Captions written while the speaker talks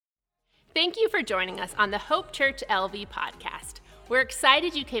Thank you for joining us on the Hope Church LV podcast. We're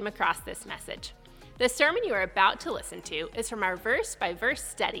excited you came across this message. The sermon you are about to listen to is from our verse-by-verse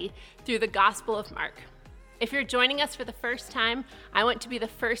study through the Gospel of Mark. If you're joining us for the first time, I want to be the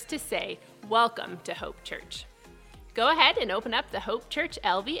first to say, welcome to Hope Church. Go ahead and open up the Hope Church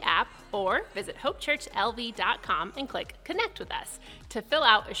LV app or visit hopechurchlv.com and click Connect with Us to fill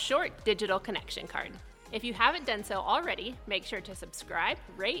out a short digital connection card. If you haven't done so already, make sure to subscribe,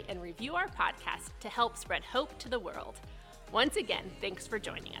 rate, and review our podcast to help spread hope to the world. Once again, thanks for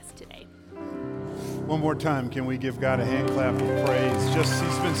joining us today. One more time, can we give God a hand clap of praise?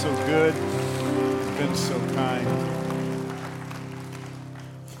 He's been so good. He's been so kind.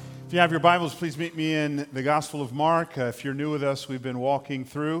 If you have your Bibles, please meet me in the Gospel of Mark. If you're new with us, we've been walking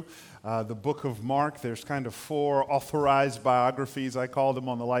through the book of Mark. There's kind of 4 authorized biographies, I call them,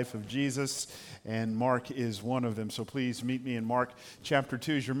 on the life of Jesus, and Mark is one of them. So please meet me in Mark chapter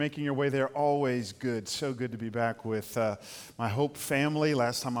 2. As you're making your way there, always good. So good to be back with my Hope family.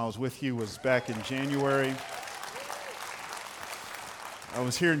 Last time I was with you was back in January. I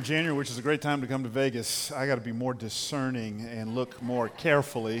was here in January, which is a great time to come to Vegas. I got to be more discerning and look more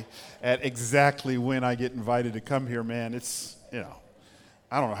carefully at exactly when I get invited to come here, man. It's,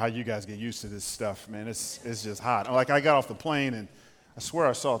 I don't know how you guys get used to this stuff, man. It's just hot. Like, I got off the plane, and I swear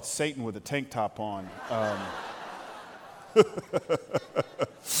I saw Satan with a tank top on.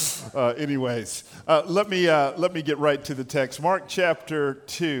 Anyways, let me get right to the text. Mark chapter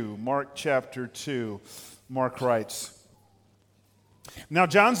 2. Mark writes, "Now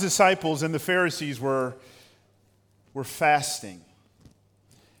John's disciples and the Pharisees were fasting.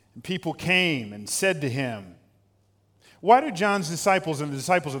 And people came and said to him, 'Why do John's disciples and the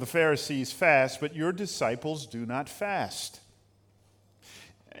disciples of the Pharisees fast, but your disciples do not fast?'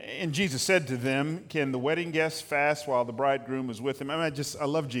 And Jesus said to them, 'Can the wedding guests fast while the bridegroom is with them?'" I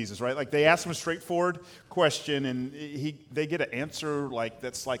love Jesus, right? Like, they ask him a straightforward question, and they get an answer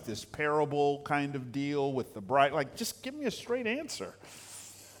that's like this parable kind of deal with the bride. Like, just give me a straight answer.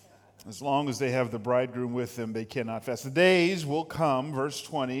 As long as they have the bridegroom with them, they cannot fast. "The days will come," verse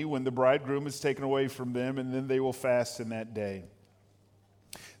 20, "when the bridegroom is taken away from them, and then they will fast in that day.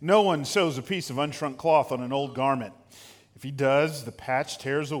 No one sews a piece of unshrunk cloth on an old garment. If he does, the patch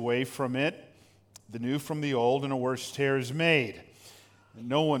tears away from it, the new from the old, and a worse tear is made. And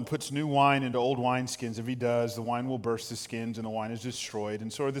no one puts new wine into old wineskins. If he does, the wine will burst the skins, and the wine is destroyed,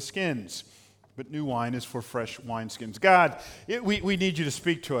 and so are the skins. But new wine is for fresh wineskins." God, we need you to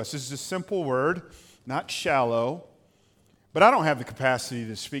speak to us. This is a simple word, not shallow, but I don't have the capacity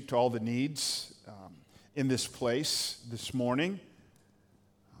to speak to all the needs in this place this morning.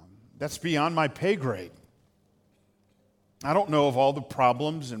 That's beyond my pay grade. I don't know of all the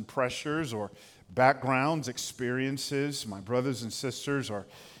problems and pressures or backgrounds, experiences my brothers and sisters are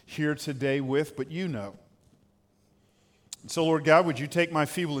here today with, but you know. And so, Lord God, would you take my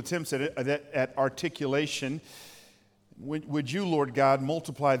feeble attempts at articulation? Would you, Lord God,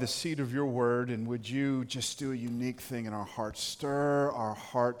 multiply the seed of your word, and would you just do a unique thing in our hearts? Stir our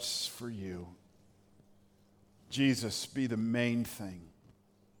hearts for you. Jesus, be the main thing.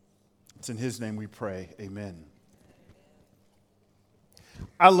 It's in his name we pray. Amen.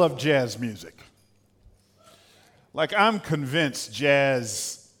 I love jazz music. Like, I'm convinced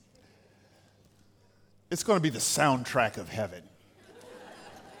jazz, it's going to be the soundtrack of heaven.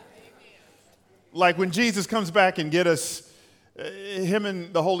 Like, when Jesus comes back and get us, him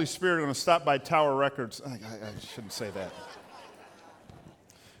and the Holy Spirit are going to stop by Tower Records. I shouldn't say that.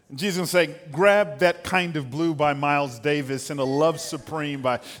 And Jesus is going to say, "Grab That Kind of Blue" by Miles Davis and "A Love Supreme"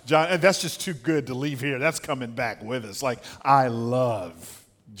 by John. That's just too good to leave here. That's coming back with us. Like, I love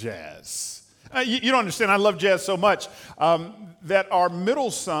jazz. You don't understand. I love jazz so much that our middle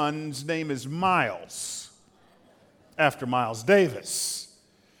son's name is Miles, after Miles Davis.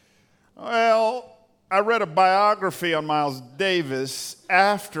 Well, I read a biography on Miles Davis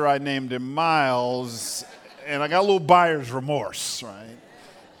after I named him Miles, and I got a little buyer's remorse, right?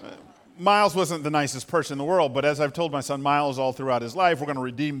 Miles wasn't the nicest person in the world, but as I've told my son Miles all throughout his life, we're going to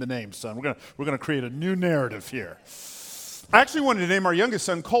redeem the name, son. We're going to create a new narrative here. I actually wanted to name our youngest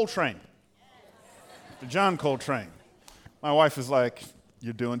son Coltrane, John Coltrane. My wife is like,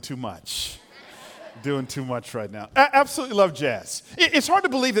 "You're doing too much. Doing too much right now." I absolutely love jazz. It's hard to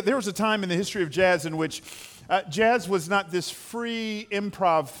believe that there was a time in the history of jazz in which jazz was not this free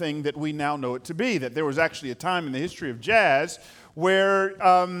improv thing that we now know it to be, that there was actually a time in the history of jazz where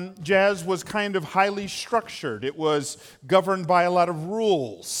jazz was kind of highly structured. It was governed by a lot of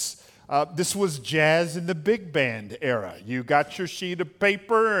rules. This was jazz in the big band era. You got your sheet of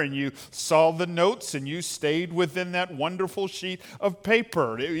paper and you saw the notes and you stayed within that wonderful sheet of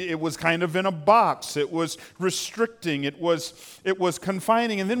paper. It was kind of in a box. It was restricting. It was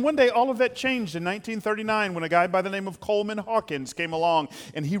confining. And then one day all of that changed in 1939 when a guy by the name of Coleman Hawkins came along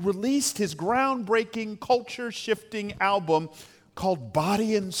and he released his groundbreaking, culture-shifting album called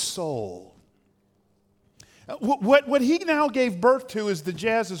Body and Soul. What he now gave birth to is the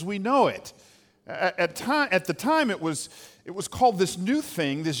jazz as we know it. At the time, it was called this new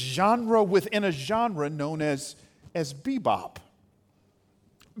thing, this genre within a genre known as bebop.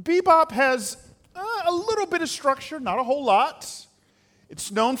 Bebop has a little bit of structure, not a whole lot. It's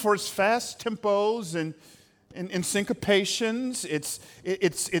known for its fast tempos and syncopations.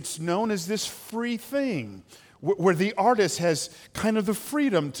 It's known as this free thing, where the artist has kind of the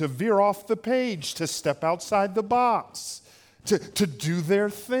freedom to veer off the page, to step outside the box, to do their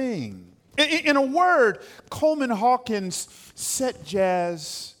thing. In a word, Coleman Hawkins set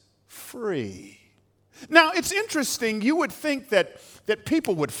jazz free. Now, it's interesting. You would think that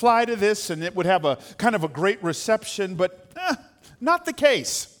people would fly to this and it would have a kind of a great reception, but not the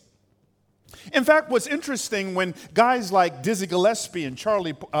case. In fact, what's interesting, when guys like Dizzy Gillespie and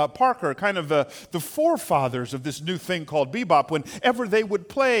Charlie Parker, kind of the forefathers of this new thing called bebop, whenever they would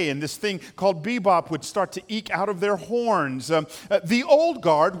play and this thing called bebop would start to eke out of their horns, the old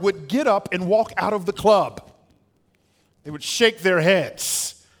guard would get up and walk out of the club. They would shake their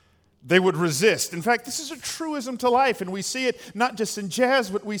heads. They would resist. In fact, this is a truism to life, and we see it not just in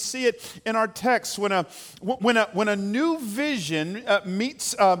jazz, but we see it in our text. When a new vision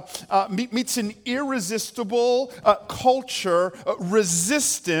meets an irresistible culture,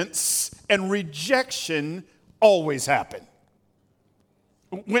 resistance and rejection always happen.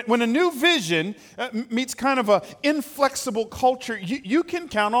 When a new vision meets kind of an inflexible culture, you can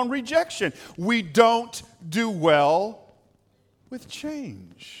count on rejection. We don't do well with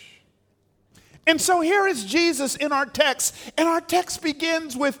change. And so here is Jesus in our text, and our text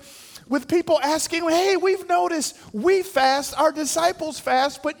begins with people asking, hey, we've noticed we fast, our disciples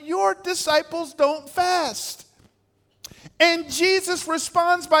fast, but your disciples don't fast. And Jesus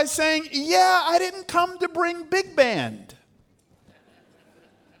responds by saying, yeah, I didn't come to bring big band.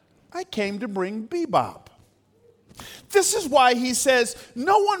 I came to bring bebop. This is why he says,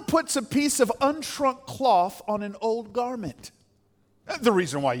 no one puts a piece of unshrunk cloth on an old garment. The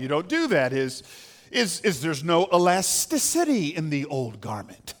reason why you don't do that is there's no elasticity in the old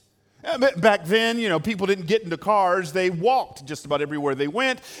garment. Back then, people didn't get into cars. They walked just about everywhere they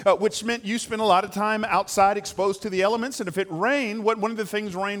went, which meant you spent a lot of time outside exposed to the elements. And if it rained, one of the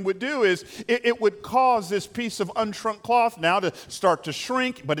things rain would do is it would cause this piece of unshrunk cloth now to start to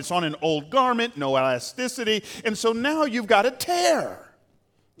shrink, but it's on an old garment, no elasticity. And so now you've got a tear.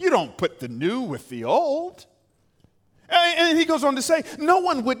 You don't put the new with the old. And he goes on to say, no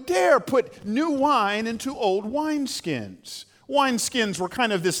one would dare put new wine into old wineskins. Wineskins were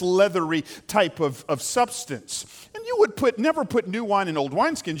kind of this leathery type of substance. And you would never put new wine in old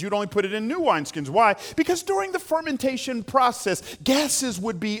wineskins. You'd only put it in new wineskins. Why? Because during the fermentation process, gases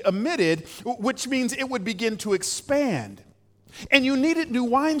would be emitted, which means it would begin to expand. And you needed new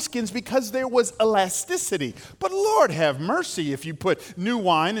wineskins because there was elasticity. But Lord have mercy, if you put new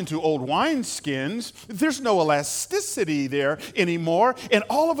wine into old wineskins, there's no elasticity there anymore. And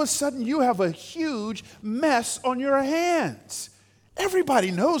all of a sudden you have a huge mess on your hands.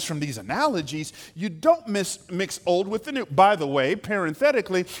 Everybody knows from these analogies, you don't mix old with the new. By the way,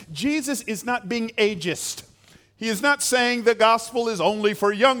 parenthetically, Jesus is not being ageist. He is not saying the gospel is only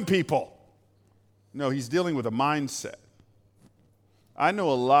for young people. No, he's dealing with a mindset. I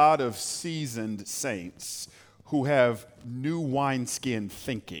know a lot of seasoned saints who have new wineskin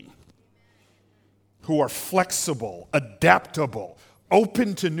thinking, who are flexible, adaptable,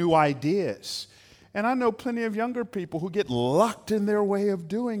 open to new ideas. And I know plenty of younger people who get locked in their way of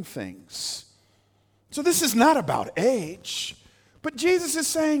doing things. So this is not about age, but Jesus is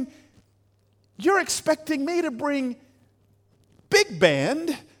saying, you're expecting me to bring big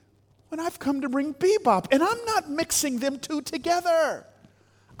band when I've come to bring bebop, and I'm not mixing them two together.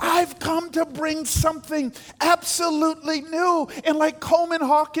 I've come to bring something absolutely new. And like Coleman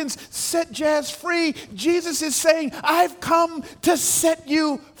Hawkins set jazz free, Jesus is saying, I've come to set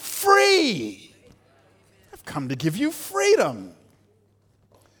you free. I've come to give you freedom.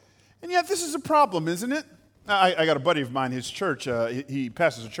 And yet this is a problem, isn't it? I got a buddy of mine, his church, he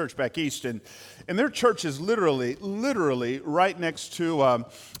pastors a church back east, and their church is literally right next to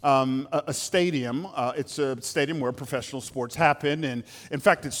a stadium. It's a stadium where professional sports happen, and in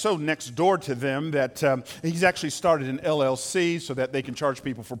fact, it's so next door to them that he's actually started an LLC so that they can charge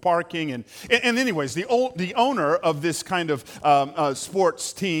people for parking. And anyways, the owner of this kind of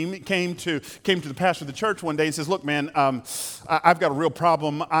sports team came to the pastor of the church one day and says, "Look, man, I've got a real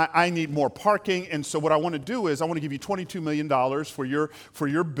problem. I need more parking, and so what I want to do is I want to give you $22 million for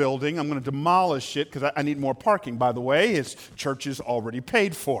your building. I'm going to demolish it because I need more parking." By the way, his church is already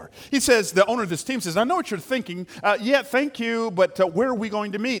paid for. He says, the owner of this team says, "I know what you're thinking. Yeah, thank you, but where are we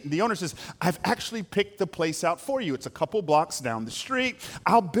going to meet?" And the owner says, "I've actually picked the place out for you. It's a couple blocks down the street.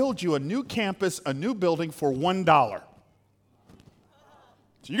 I'll build you a new campus, a new building for $1.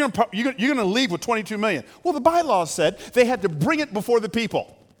 So you're going to leave with $22 million. Well, the bylaws said they had to bring it before the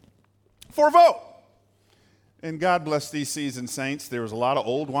people for a vote. And God bless these seasoned saints. There was a lot of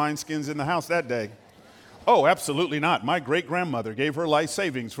old wineskins in the house that day. Oh, absolutely not. My great-grandmother gave her life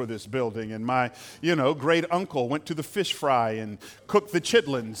savings for this building, and my, great-uncle went to the fish fry and cooked the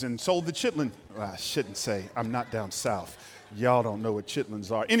chitlins and sold the chitlin. Well, I shouldn't say. I'm not down south. Y'all don't know what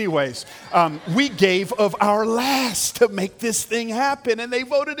chitlins are. Anyways, we gave of our last to make this thing happen, and they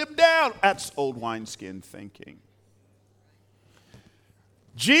voted him down. That's old wineskin thinking.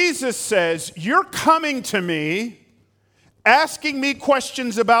 Jesus says, "You're coming to me asking me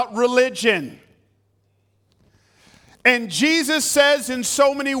questions about religion." And Jesus says in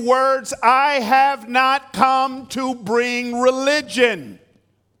so many words, "I have not come to bring religion."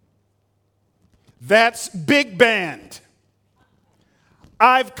 That's big band.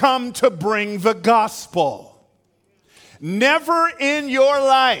 I've come to bring the gospel. Never in your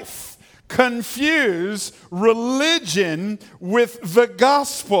life confuse religion with the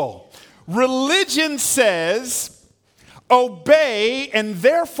gospel. Religion says, obey, and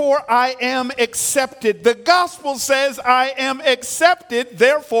therefore I am accepted. The gospel says, I am accepted,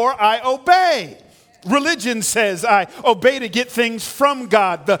 therefore I obey. Religion says, I obey to get things from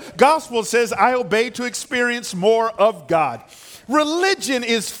God. The gospel says, I obey to experience more of God. Religion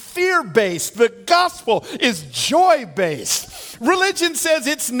is fear-based. The gospel is joy-based. Religion says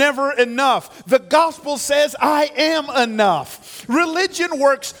it's never enough. The gospel says I am enough. Religion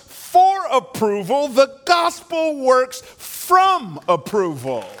works for approval. The gospel works from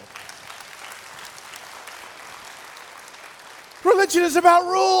approval. Religion is about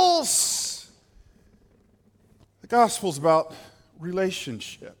rules. The gospel is about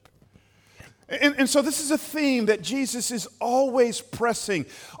relationship. And so this is a theme that Jesus is always pressing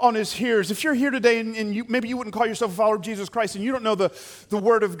on his hearers. If you're here today and maybe you wouldn't call yourself a follower of Jesus Christ and you don't know the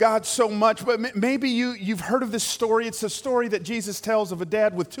Word of God so much, but maybe you've heard of this story. It's a story that Jesus tells of a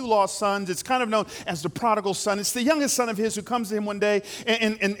dad with two lost sons. It's kind of known as the prodigal son. It's the youngest son of his who comes to him one day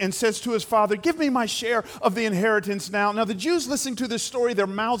and says to his father, "Give me my share of the inheritance now." Now the Jews listening to this story, their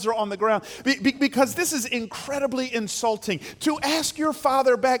mouths are on the ground because this is incredibly insulting. To ask your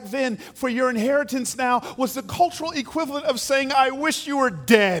father back then for your inheritance now was the cultural equivalent of saying, "I wish you were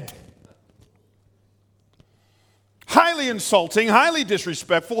dead." Highly insulting, highly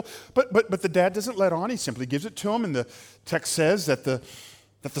disrespectful, but the dad doesn't let on. He simply gives it to him, and the text says that the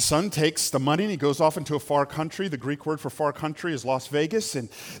son takes the money and he goes off into a far country. The Greek word for far country is Las Vegas, and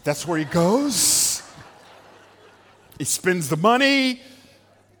that's where he goes. He spends the money.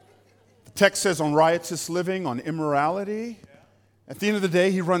 The text says on riotous living, on immorality. At the end of the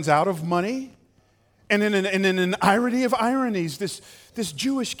day, he runs out of money. And in an irony of ironies, this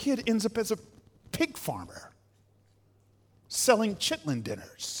Jewish kid ends up as a pig farmer selling chitlin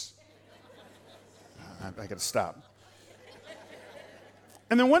dinners. I got to stop.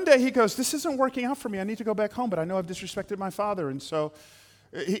 And then one day he goes, "This isn't working out for me. I need to go back home, but I know I've disrespected my father." And so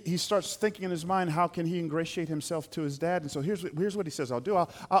he starts thinking in his mind, how can he ingratiate himself to his dad? And so here's what he says, "I'll do.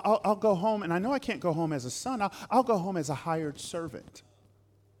 I'll go home, and I know I can't go home as a son. I'll go home as a hired servant.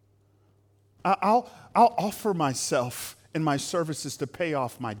 I'll offer myself and my services to pay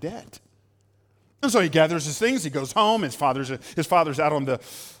off my debt." And so he gathers his things. He goes home. His father's out on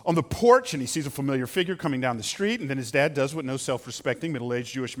the porch, and he sees a familiar figure coming down the street. And then his dad does what no self-respecting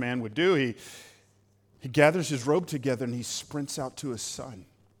middle-aged Jewish man would do. He gathers his robe together and he sprints out to his son.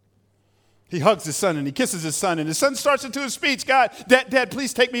 He hugs his son and he kisses his son, and his son starts into his speech. Dad,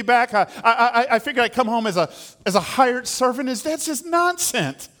 please take me back. I figured I'd come home as a hired servant." His dad says,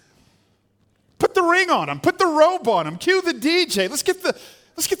 "Nonsense. Put the ring on him. Put the robe on him. Cue the DJ. Let's get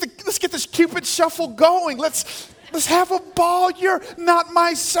this Cupid shuffle going. Let's have a ball. You're not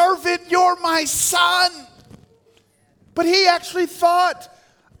my servant. You're my son." But he actually thought,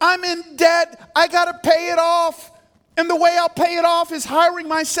 I'm in debt. I got to pay it off. And the way I'll pay it off is hiring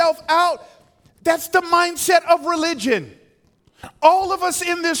myself out. That's the mindset of religion. All of us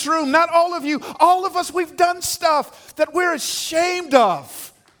in this room, not all of you, all of us, we've done stuff that we're ashamed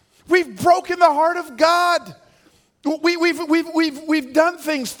of. We've broken the heart of God. We've done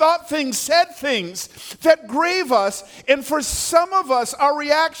things, thought things, said things that grieve us. And for some of us, our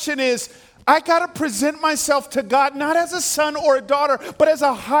reaction is, I got to present myself to God, not as a son or a daughter, but as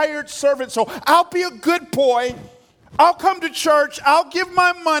a hired servant. So I'll be a good boy. I'll come to church. I'll give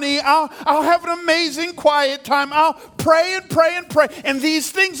my money. I'll have an amazing quiet time. I'll pray and pray and pray. And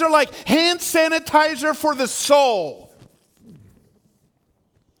these things are like hand sanitizer for the soul.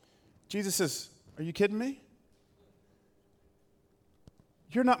 Jesus says, are you kidding me?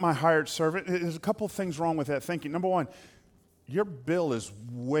 You're not my hired servant. There's a couple of things wrong with that thinking. Number one, your bill is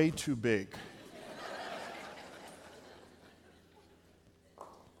way too big.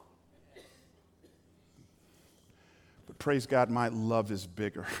 But praise God, my love is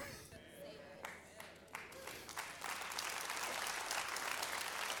bigger.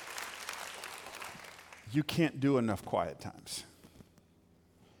 You can't do enough quiet times.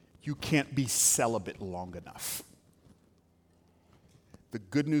 You can't be celibate long enough. The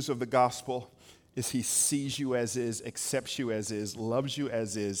good news of the gospel is he sees you as is, accepts you as is, loves you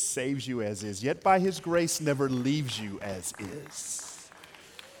as is, saves you as is, yet by his grace never leaves you as is.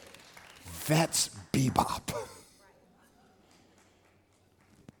 That's bebop.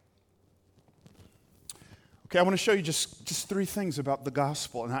 Okay, I want to show you just three things about the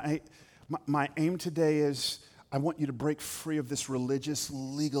gospel. And my aim today is I want you to break free of this religious,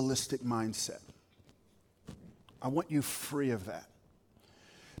 legalistic mindset. I want you free of that.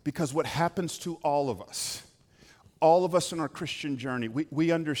 Because what happens to all of us in our Christian journey,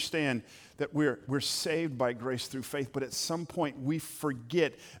 we understand that we're saved by grace through faith, but at some point we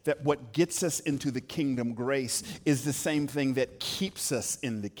forget that what gets us into the kingdom, grace, is the same thing that keeps us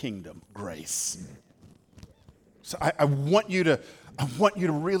in the kingdom, grace. So I want you to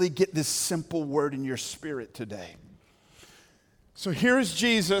really get this simple word in your spirit today. So here's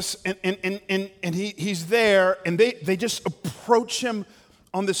Jesus, and he's there, and they just approach him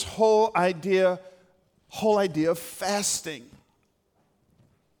on this whole idea of fasting.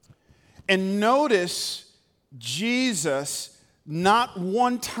 And notice Jesus not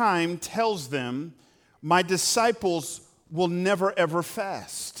one time tells them, my disciples will never ever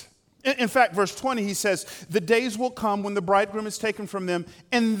fast. In fact, verse 20, he says, the days will come when the bridegroom is taken from them,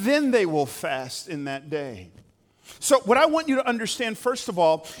 and then they will fast in that day. So what I want you to understand, first of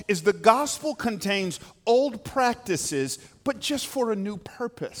all, is the gospel contains old practices, but just for a new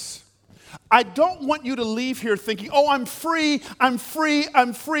purpose. I don't want you to leave here thinking, oh, I'm free,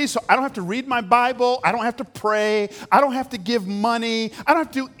 so I don't have to read my Bible, I don't have to pray, I don't have to give money, I don't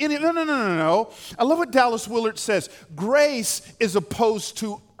have to do any, no. I love what Dallas Willard says, grace is opposed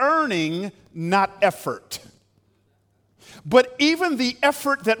to earning, not effort. But even the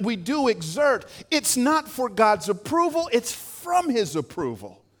effort that we do exert, it's not for God's approval, it's from his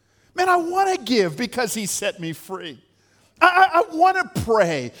approval. Man, I want to give because he set me free. I want to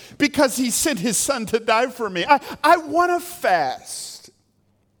pray because he sent his son to die for me. I want to fast.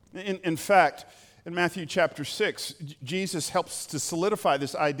 In fact, in Matthew chapter 6, Jesus helps to solidify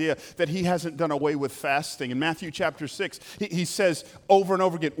this idea that he hasn't done away with fasting. In Matthew chapter 6, he says over and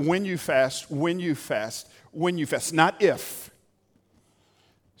over again, when you fast, not if.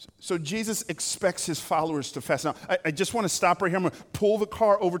 So Jesus expects his followers to fast. Now, I just want to stop right here. I'm going to pull the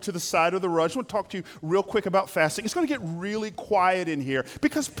car over to the side of the road. I just want to talk to you real quick about fasting. It's going to get really quiet in here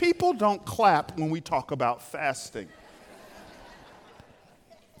because people don't clap when we talk about fasting.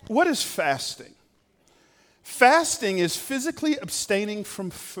 What is fasting? Fasting is physically abstaining from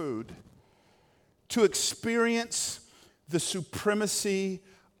food to experience the supremacy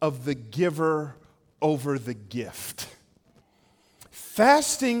of the giver over the gift.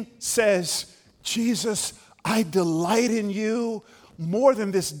 Fasting says, Jesus, I delight in you more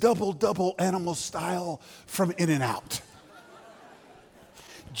than this double animal style from In-N-Out.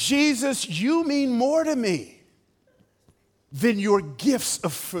 Jesus, you mean more to me than your gifts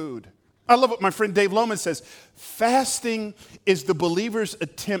of food. I love what my friend Dave Lohman says. Fasting is the believer's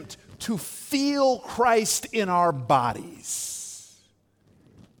attempt to feel Christ in our bodies.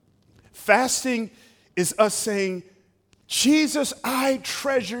 Fasting is us saying, Jesus, I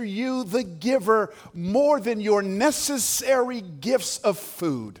treasure you, the giver, more than your necessary gifts of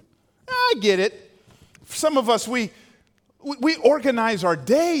food. I get it. Some of us, we organize our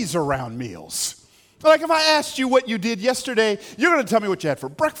days around meals. Like if I asked you what you did yesterday, you're going to tell me what you had for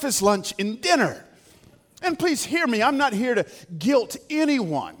breakfast, lunch, and dinner. And please hear me, I'm not here to guilt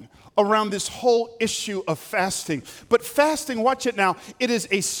anyone around this whole issue of fasting. But fasting, watch it now, it is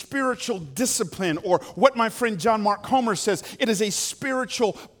a spiritual discipline, or what my friend John Mark Comer says, it is a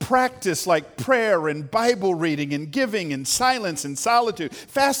spiritual practice like prayer and Bible reading and giving and silence and solitude.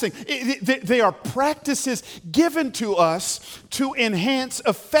 Fasting, they are practices given to us to enhance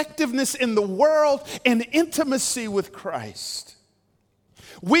effectiveness in the world and intimacy with Christ.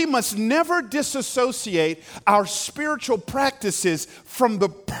 We must never disassociate our spiritual practices from the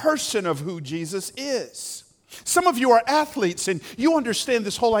person of who Jesus is. Some of you are athletes and you understand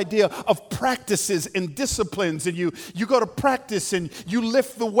this whole idea of practices and disciplines, and you go to practice and you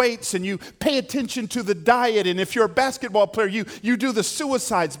lift the weights and you pay attention to the diet, and if you're a basketball player, you do the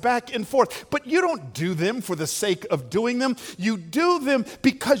suicides back and forth. But you don't do them for the sake of doing them. You do them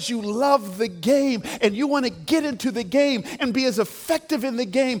because you love the game and you want to get into the game and be as effective in the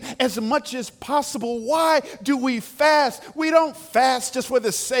game as much as possible. Why do we fast? We don't fast just for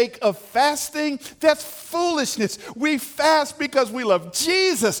the sake of fasting. That's foolishness. We fast because we love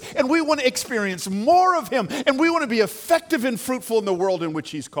Jesus and we want to experience more of him and we want to be effective and fruitful in the world in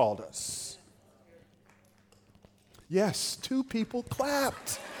which he's called us. Yes, 2 people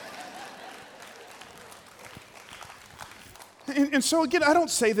clapped. And so again, I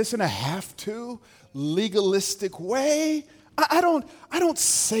don't say this in a have-to, legalistic way. I don't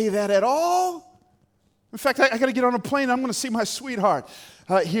say that at all. In fact, I got to get on a plane. I'm going to see my sweetheart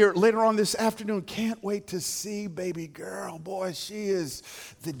here later on this afternoon. Can't wait to see baby girl. Boy, she is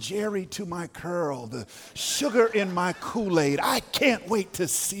the Jerry to my curl, the sugar in my Kool-Aid. I can't wait to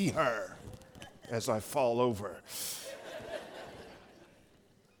see her as I fall over.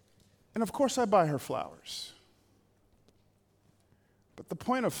 And of course, I buy her flowers. But the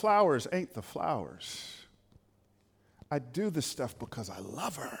point of flowers ain't the flowers. I do this stuff because I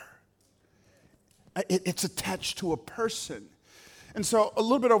love her. It's attached to a person. And so a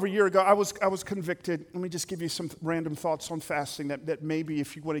little bit over a year ago, I was convicted. Let me just give you some random thoughts on fasting that maybe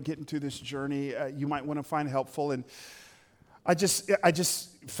if you want to get into this journey, you might want to find helpful. And I just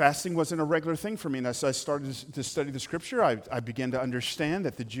fasting wasn't a regular thing for me. And as I started to study the scripture, I began to understand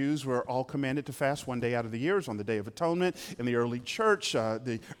that the Jews were all commanded to fast one day out of the year, on the Day of Atonement. In the early church,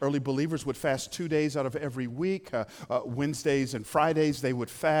 the early believers would fast 2 days out of every week. Wednesdays and Fridays they would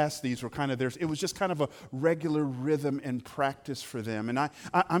fast. These were kind of theirs. It was just kind of a regular rhythm and practice for them. And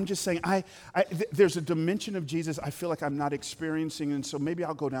I'm just saying, there's a dimension of Jesus I feel like I'm not experiencing, and so maybe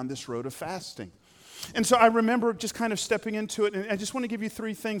I'll go down this road of fasting. And so I remember just kind of stepping into it, and I just want to give you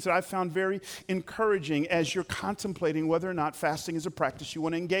 3 things that I found very encouraging as you're contemplating whether or not fasting is a practice you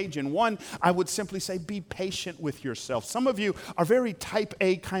want to engage in. One, I would simply say be patient with yourself. Some of you are very type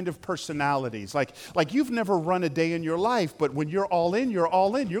A kind of personalities, like you've never run a day in your life, but when you're all in, you're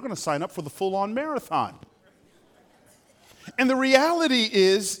all in. You're going to sign up for the full-on marathon. And the reality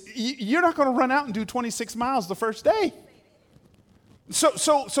is you're not going to run out and do 26 miles the first day.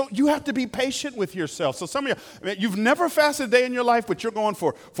 So you have to be patient with yourself. So some of you, you've never fasted a day in your life, but you're going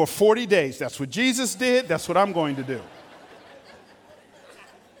for 40 days. That's what Jesus did. That's what I'm going to do.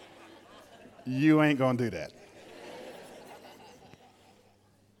 You ain't going to do that.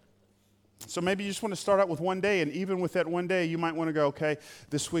 So maybe you just want to start out with 1 day, and even with that 1 day, you might want to go, okay,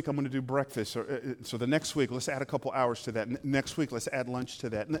 this week I'm going to do breakfast. So the next week, let's add a couple hours to that. Next week, let's add lunch to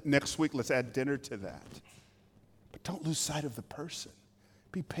that. Next week, let's add dinner to that. But don't lose sight of the person.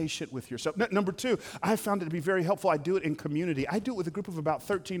 Be patient with yourself. Number 2, I found it to be very helpful. I do it in community. I do it with a group of about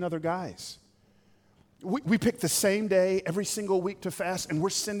 13 other guys. We pick the same day every single week to fast, and we're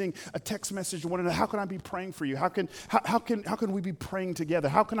sending a text message to one another. How can I be praying for you? How can we be praying together?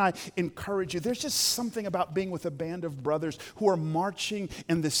 How can I encourage you? There's just something about being with a band of brothers who are marching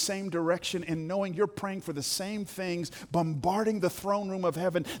in the same direction and knowing you're praying for the same things, bombarding the throne room of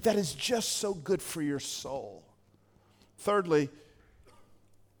heaven, that is just so good for your soul. Thirdly,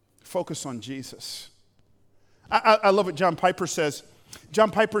 focus on Jesus. I love what John Piper says.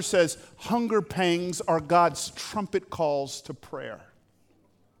 John Piper says, hunger pangs are God's trumpet calls to prayer.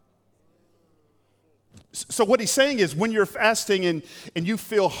 So what he's saying is when you're fasting and you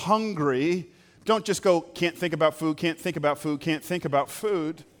feel hungry, don't just go, can't think about food, can't think about food, can't think about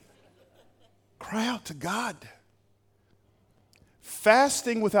food. Cry out to God.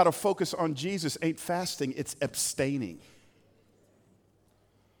 Fasting without a focus on Jesus ain't fasting, it's abstaining.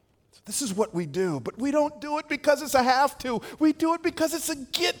 This is what we do, but we don't do it because it's a have to. We do it because it's a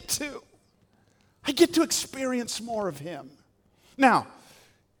get to. I get to experience more of him. Now,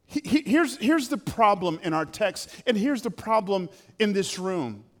 here's the problem in our text, and here's the problem in this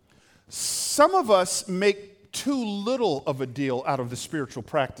room. Some of us make too little of a deal out of the spiritual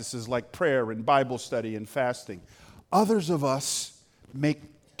practices like prayer and Bible study and fasting. Others of us make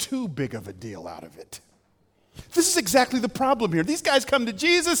too big of a deal out of it. This is exactly the problem here. These guys come to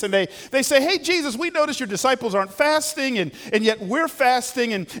Jesus and they say, hey, Jesus, we notice your disciples aren't fasting and yet we're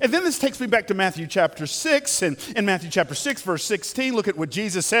fasting. And then this takes me back to Matthew chapter 6. And in Matthew chapter 6, verse 16, look at what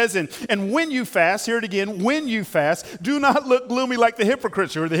Jesus says. And when you fast, hear it again, when you fast, do not look gloomy like the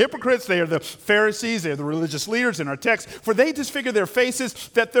hypocrites. Who are the hypocrites? They are the Pharisees. They are the religious leaders in our text. For they disfigure their faces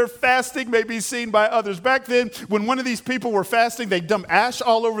that their fasting may be seen by others. Back then, when one of these people were fasting, they dump ash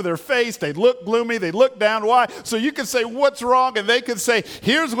all over their face. They look gloomy. They look down. Why? So you could say, what's wrong? And they could say,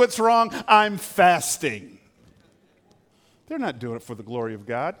 here's what's wrong. I'm fasting. They're not doing it for the glory of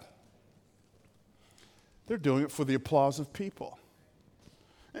God. They're doing it for the applause of people.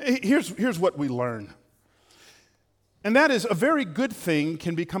 Here's what we learn. And that is, a very good thing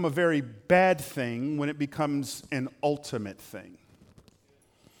can become a very bad thing when it becomes an ultimate thing.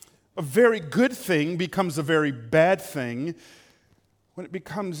 A very good thing becomes a very bad thing when it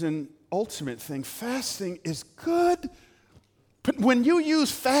becomes an ultimate thing. Fasting is good, but when you use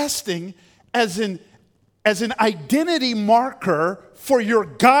fasting as an identity marker for your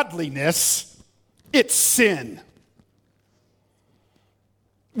godliness, it's sin.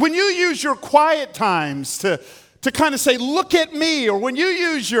 When you use your quiet times to kind of say, look at me, or when you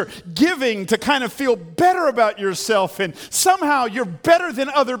use your giving to kind of feel better about yourself and somehow you're better than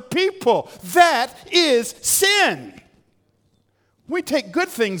other people, that is sin. We take good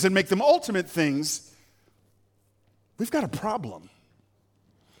things and make them ultimate things. We've got a problem.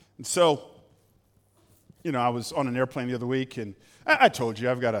 And so, I was on an airplane the other week, and I told you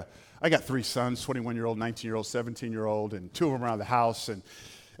I got 3 sons, 21-year-old, 19-year-old, 17-year-old, and 2 of them around the house. And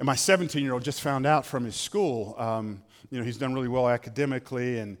my 17-year-old just found out from his school, he's done really well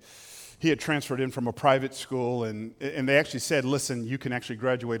academically, and he had transferred in from a private school, and they actually said, listen, you can actually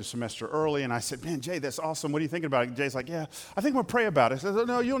graduate a semester early. And I said, man, Jay, that's awesome. What are you thinking about it? And Jay's like, yeah, I think I'm going to pray about it. I said,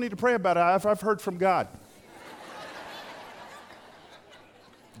 no, you don't need to pray about it. I've heard from God.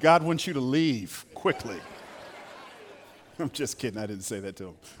 God wants you to leave quickly. I'm just kidding. I didn't say that to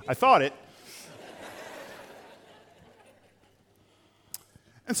him. I thought it.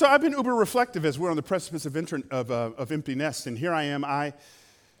 And so I've been uber reflective as we're on the precipice of empty nest. And here I am.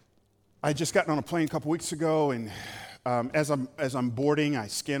 I just gotten on a plane a couple weeks ago, and as I'm boarding, I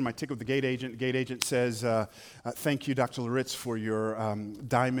scan my ticket with the gate agent. The gate agent says, thank you, Dr. Loritz, for your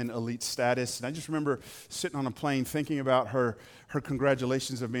Diamond Elite status. And I just remember sitting on a plane thinking about her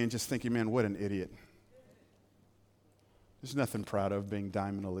congratulations of me and just thinking, man, what an idiot. There's nothing proud of being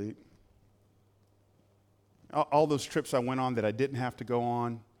Diamond Elite. All those trips I went on that I didn't have to go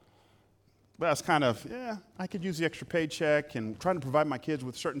on, but I was kind of, I could use the extra paycheck and trying to provide my kids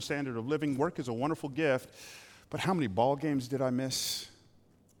with a certain standard of living. Work is a wonderful gift, but how many ball games did I miss?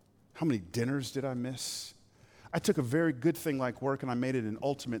 How many dinners did I miss? I took a very good thing like work and I made it an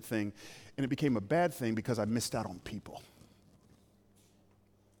ultimate thing, and it became a bad thing because I missed out on people.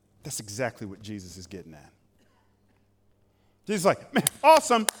 That's exactly what Jesus is getting at. Jesus is like, man,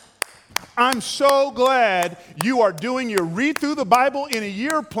 awesome. I'm so glad you are doing your read through the Bible in a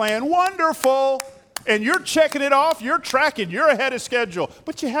year plan. Wonderful. And you're checking it off. You're tracking. You're ahead of schedule.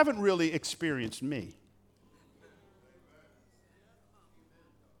 But you haven't really experienced me.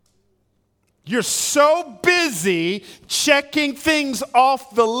 You're so busy checking things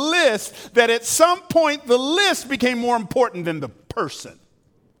off the list that at some point the list became more important than the person.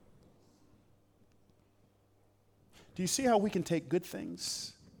 Do you see how we can take good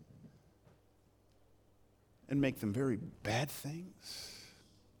things and make them very bad things?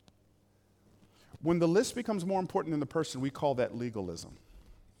 When the list becomes more important than the person, we call that legalism.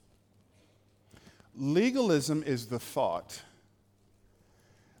 Legalism is the thought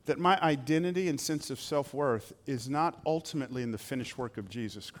that my identity and sense of self-worth is not ultimately in the finished work of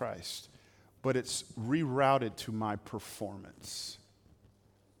Jesus Christ, but it's rerouted to my performance.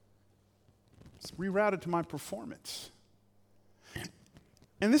 It's rerouted to my performance.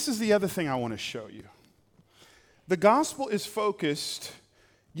 And this is the other thing I want to show you. The gospel is focused,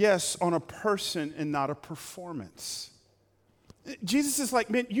 yes, on a person and not a performance. Jesus is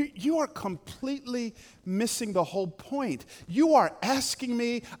like, man, you are completely missing the whole point. You are asking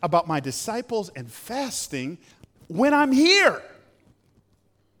me about my disciples and fasting when I'm here.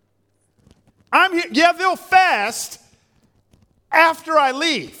 I'm here. Yeah, they'll fast after I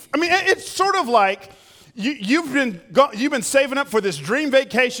leave. I mean, it's sort of like you've been saving up for this dream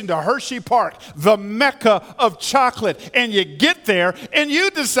vacation to Hershey Park, the mecca of chocolate, and you get there and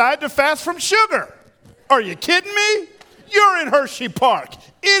you decide to fast from sugar. Are you kidding me? You're in Hershey Park,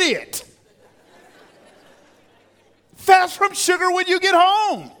 idiot. Fast from sugar when you get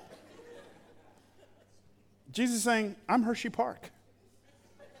home. Jesus is saying, I'm Hershey Park.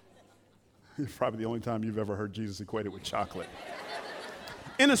 It's probably the only time you've ever heard Jesus equate it with chocolate.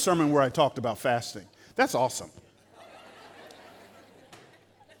 In a sermon where I talked about fasting. That's awesome.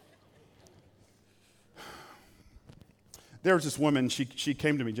 There was this woman, she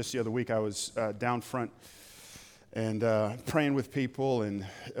came to me just the other week. I was down front and praying with people, and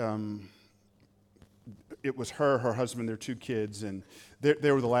it was her husband, their 2 kids, and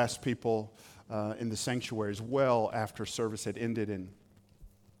they were the last people in the sanctuaries well after service had ended, and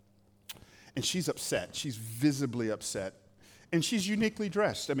she's upset. She's visibly upset, and she's uniquely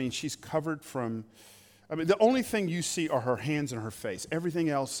dressed. I mean, she's covered from, the only thing you see are her hands and her face. Everything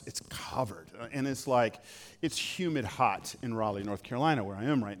else, it's covered, and it's like, it's humid hot in Raleigh, North Carolina, where I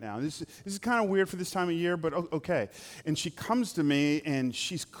am right now. This is kind of weird for this time of year, but okay. And she comes to me, and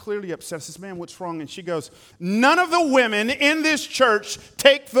she's clearly upset. I says, man, what's wrong? And she goes, none of the women in this church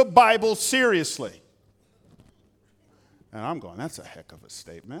take the Bible seriously. And I'm going, that's a heck of a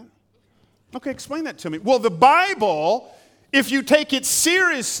statement. Okay, explain that to me. Well, the Bible, if you take it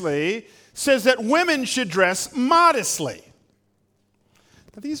seriously, says that women should dress modestly.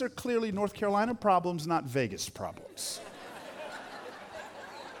 Now, these are clearly North Carolina problems, not Vegas problems.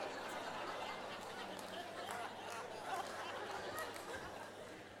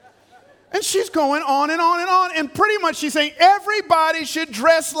 And she's going on and on and on, and pretty much she's saying, everybody should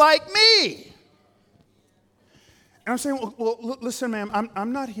dress like me. And I'm saying, well listen, ma'am,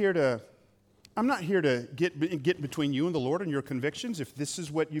 I'm not here to get between you and the Lord and your convictions. If this is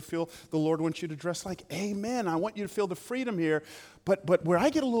what you feel the Lord wants you to dress like, amen. I want you to feel the freedom here. But where I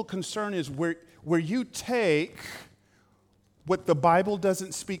get a little concerned is where you take what the Bible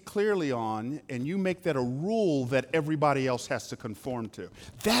doesn't speak clearly on and you make that a rule that everybody else has to conform to.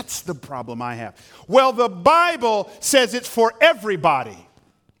 That's the problem I have. Well, the Bible says it's for everybody.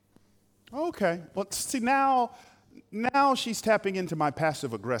 Okay. Well, see, now she's tapping into my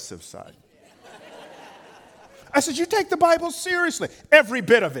passive-aggressive side. I said, you take the Bible seriously. Every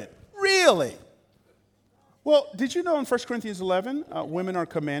bit of it. Really? Well, did you know in 1 Corinthians 11, women are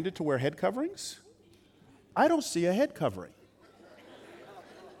commanded to wear head coverings? I don't see a head covering.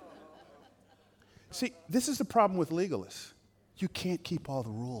 See, this is the problem with legalists. You can't keep all the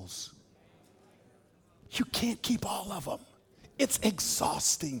rules. You can't keep all of them. It's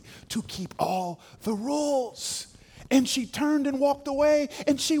exhausting to keep all the rules. And she turned and walked away,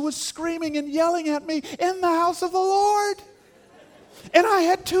 and she was screaming and yelling at me in the house of the Lord. And I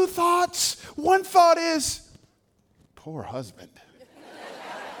had 2 thoughts. One thought is, poor husband.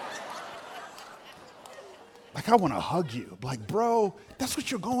 Like, I want to hug you. Like, bro, that's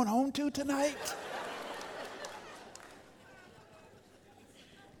what you're going home to tonight?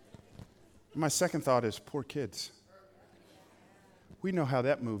 My second thought is, poor kids. We know how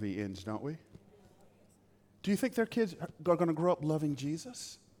that movie ends, don't we? Do you think their kids are going to grow up loving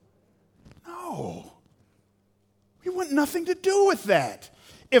Jesus? No. We want nothing to do with that.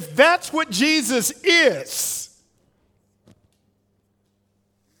 If that's what Jesus is,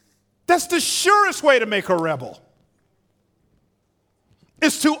 that's the surest way to make a rebel,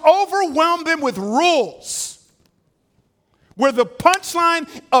 is to overwhelm them with rules, where the punchline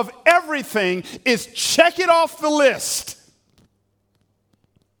of everything is check it off the list.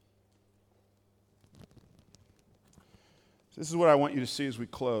 This is what I want you to see as we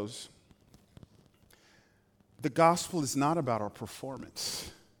close. The gospel is not about our performance.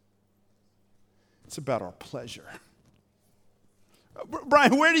 It's about our pleasure.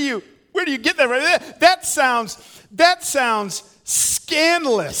 Brian, where do you get that right? That sounds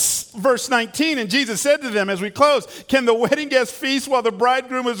scandalous. Verse 19, and Jesus said to them as we close, can the wedding guests feast while the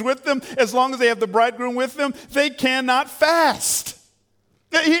bridegroom is with them? As long as they have the bridegroom with them, they cannot fast.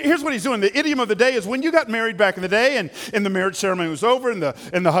 Here's what he's doing. The idiom of the day is when you got married back in the day and the marriage ceremony was over and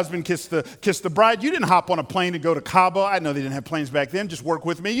the husband kissed the bride, you didn't hop on a plane and go to Cabo. I know they didn't have planes back then. Just work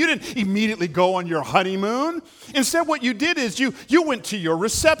with me. You didn't immediately go on your honeymoon. Instead, what you did is you went to your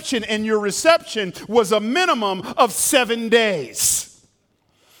reception, and your reception was a minimum of 7 days.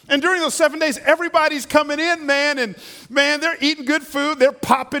 And during those 7 days, everybody's coming in, man, they're eating good food, they're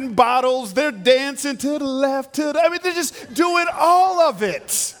popping bottles, they're dancing to the left, they're just doing all of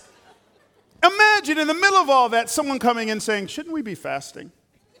it. Imagine in the middle of all that, someone coming in saying, shouldn't we be fasting?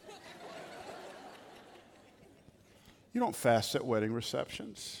 You don't fast at wedding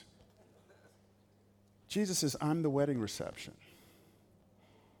receptions. Jesus says, I'm the wedding reception.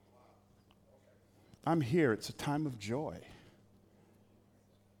 I'm here. It's a time of joy.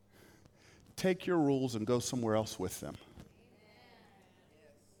 Take your rules and go somewhere else with them.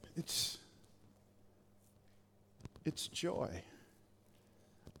 It's It's joy.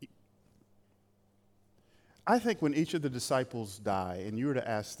 I think when each of the disciples die and you were to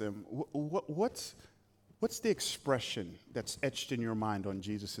ask them, what's the expression that's etched in your mind on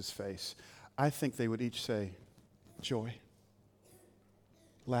Jesus' face? I think they would each say, joy,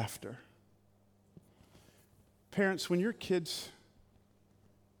 laughter. Parents, when your kids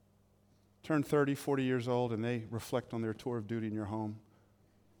turn 30, 40 years old and they reflect on their tour of duty in your home,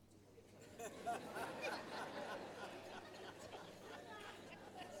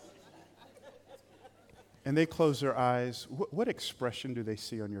 and they close their eyes, what expression do they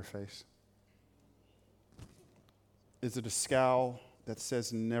see on your face? Is it a scowl that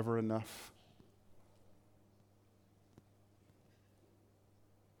says never enough?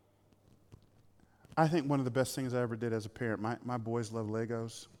 I think one of the best things I ever did as a parent, my boys love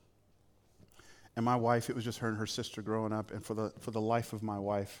Legos. And my wife, it was just her and her sister growing up, and for the life of my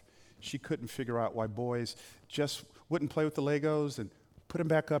wife, she couldn't figure out why boys just wouldn't play with the Legos and put them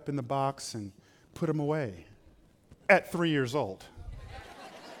back up in the box and put them away at 3 years old.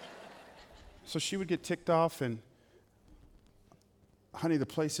 So she would get ticked off and, honey, the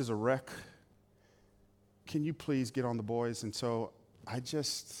place is a wreck. Can you please get on the boys? And so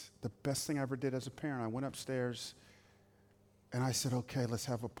the best thing I ever did as a parent, I went upstairs and I said, okay, let's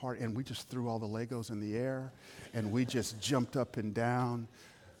have a party. And we just threw all the Legos in the air and we just jumped up and down.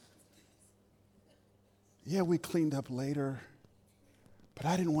 Yeah, we cleaned up later. But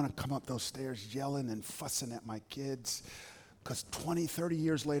I didn't want to come up those stairs yelling and fussing at my kids, because 20, 30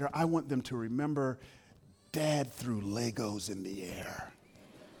 years later, I want them to remember Dad threw Legos in the air.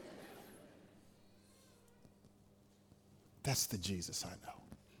 That's the Jesus I know.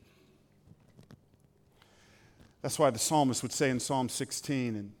 That's why the psalmist would say in Psalm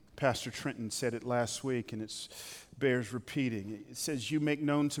 16, and Pastor Trenton said it last week, and it bears repeating. It says, you make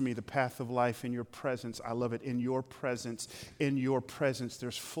known to me the path of life in your presence. I love it. In your presence,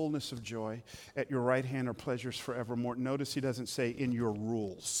 there's fullness of joy. At your right hand are pleasures forevermore. Notice he doesn't say in your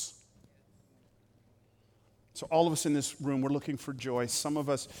rules. So all of us in this room, we're looking for joy. Some of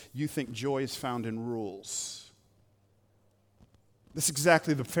us, you think joy is found in rules. That's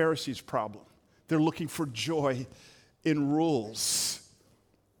exactly the Pharisees' problem. They're looking for joy in rules.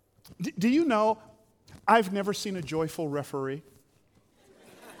 Do you know, I've never seen a joyful referee.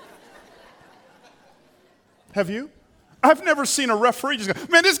 Have you? I've never seen a referee just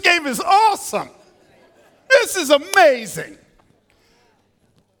go, man, this game is awesome. This is amazing.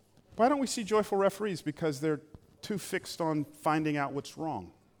 Why don't we see joyful referees? Because they're too fixed on finding out what's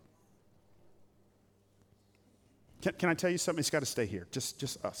wrong. Can I tell you something? It's got to stay here,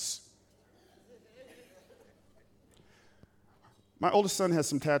 just us. My oldest son has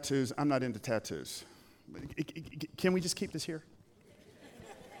some tattoos. I'm not into tattoos. Can we just keep this here?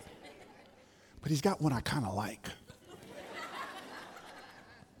 But he's got one I kind of like.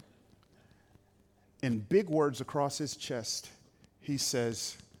 In big words across his chest, it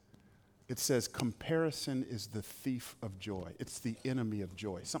says, comparison is the thief of joy. It's the enemy of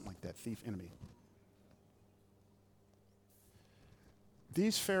joy. Something like that, thief, enemy.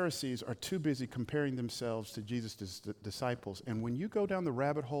 These Pharisees are too busy comparing themselves to Jesus' disciples. And when you go down the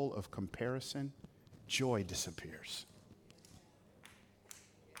rabbit hole of comparison, joy disappears.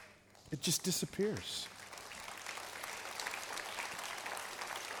 It just disappears.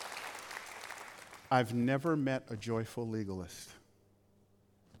 I've never met a joyful legalist.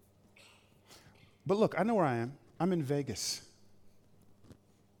 But look, I know where I am. I'm in Vegas,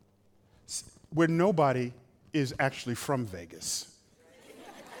 where nobody is actually from Vegas.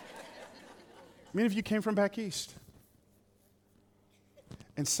 Many of you came from back east.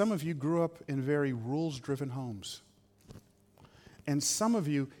 And some of you grew up in very rules-driven homes. And some of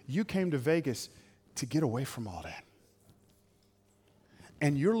you came to Vegas to get away from all that.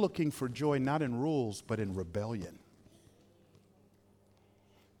 And you're looking for joy not in rules, but in rebellion.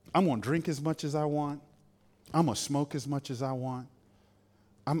 I'm going to drink as much as I want. I'm going to smoke as much as I want.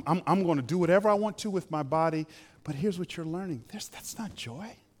 I'm going to do whatever I want to with my body. But here's what you're learning. That's not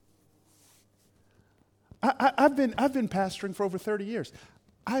joy. I've been pastoring for over 30 years.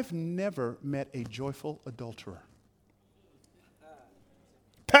 I've never met a joyful adulterer.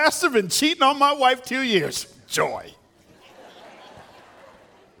 Pastor, been cheating on my wife 2 years. Joy.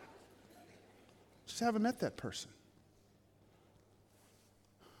 Just haven't met that person.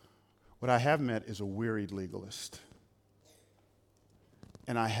 What I have met is a wearied legalist.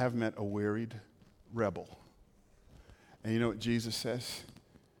 And I have met a wearied rebel. And you know what Jesus says?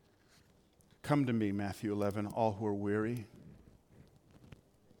 Come to me, Matthew 11, all who are weary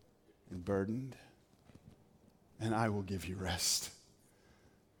and burdened, and I will give you rest.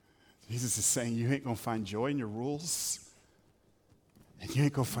 Jesus is saying, you ain't going to find joy in your rules, and you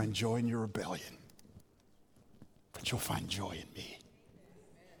ain't going to find joy in your rebellion, but you'll find joy in me.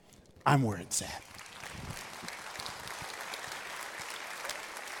 I'm where it's at.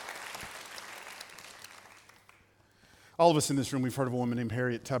 All of us in this room, we've heard of a woman named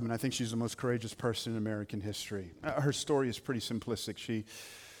Harriet Tubman. I think she's the most courageous person in American history. Her story is pretty simplistic.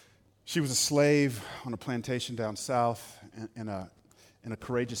 She was a slave on a plantation down south. In a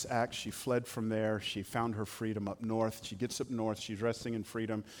courageous act, she fled from there. She found her freedom up north. She gets up north. She's resting in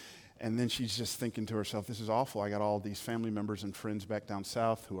freedom. And then she's just thinking to herself, this is awful. I got all these family members and friends back down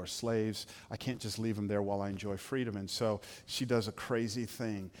south who are slaves. I can't just leave them there while I enjoy freedom. And so she does a crazy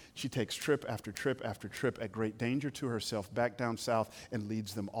thing. She takes trip after trip after trip at great danger to herself back down south and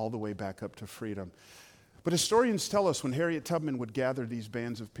leads them all the way back up to freedom. But historians tell us when Harriet Tubman would gather these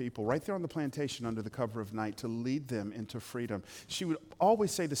bands of people right there on the plantation under the cover of night to lead them into freedom, she would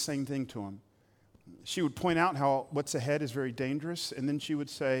always say the same thing to them. She would point out how what's ahead is very dangerous, and then she would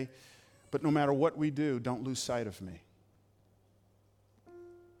say, but no matter what we do, don't lose sight of me.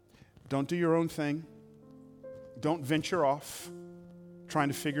 Don't do your own thing. Don't venture off trying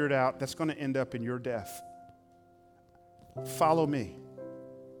to figure it out. That's going to end up in your death. Follow me.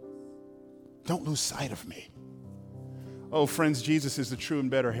 Don't lose sight of me. Oh, friends, Jesus is the true and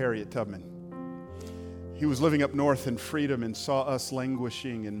better Harriet Tubman. He was living up north in freedom and saw us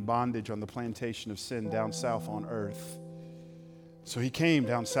languishing in bondage on the plantation of sin down south on earth. So he came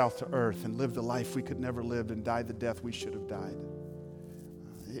down south to earth and lived the life we could never live and died the death we should have died.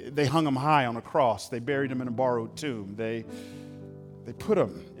 They hung him high on a cross. They buried him in a borrowed tomb. They put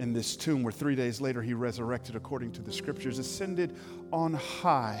him in this tomb where 3 days later he resurrected according to the scriptures, ascended on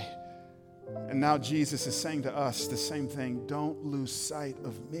high. And now Jesus is saying to us the same thing. Don't lose sight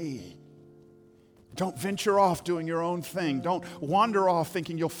of me. Don't venture off doing your own thing. Don't wander off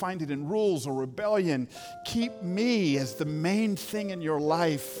thinking you'll find it in rules or rebellion. Keep me as the main thing in your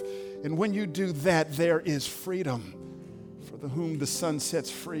life. And when you do that, there is freedom. For the whom the Son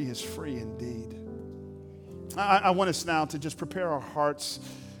sets free is free indeed. I want us now to just prepare our hearts.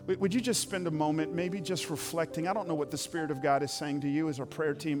 Would you just spend a moment maybe just reflecting? I don't know what the Spirit of God is saying to you as our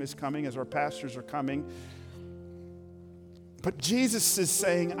prayer team is coming, as our pastors are coming. But Jesus is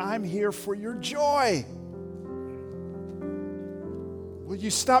saying, I'm here for your joy. Will you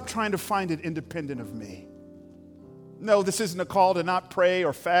stop trying to find it independent of me? No, this isn't a call to not pray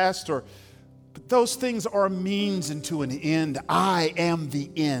or fast, but those things are a means into an end. I am the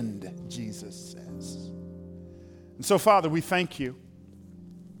end, Jesus says. And so, Father, we thank you.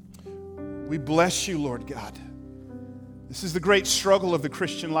 We bless you, Lord God. This is the great struggle of the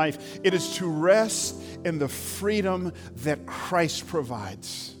Christian life. It is to rest in the freedom that Christ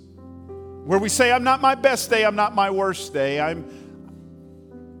provides. Where we say, I'm not my best day, I'm not my worst day.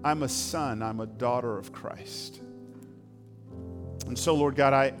 I'm a son, I'm a daughter of Christ. And so, Lord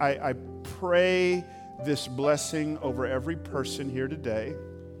God, I pray this blessing over every person here today.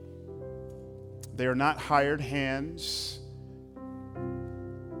 They are not hired hands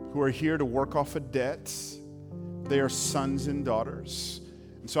who are here to work off a debt. They are sons and daughters.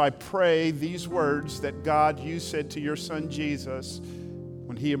 And so I pray these words that God, you said to your son Jesus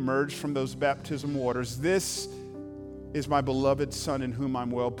when he emerged from those baptism waters, this is my beloved son in whom I'm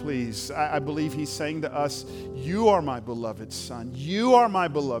well pleased. I believe he's saying to us, you are my beloved son. You are my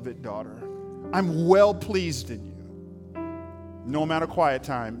beloved daughter. I'm well pleased in you. No amount of quiet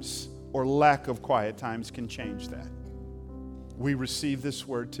times or lack of quiet times can change that. We receive this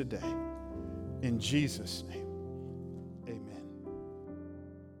word today. In Jesus' name.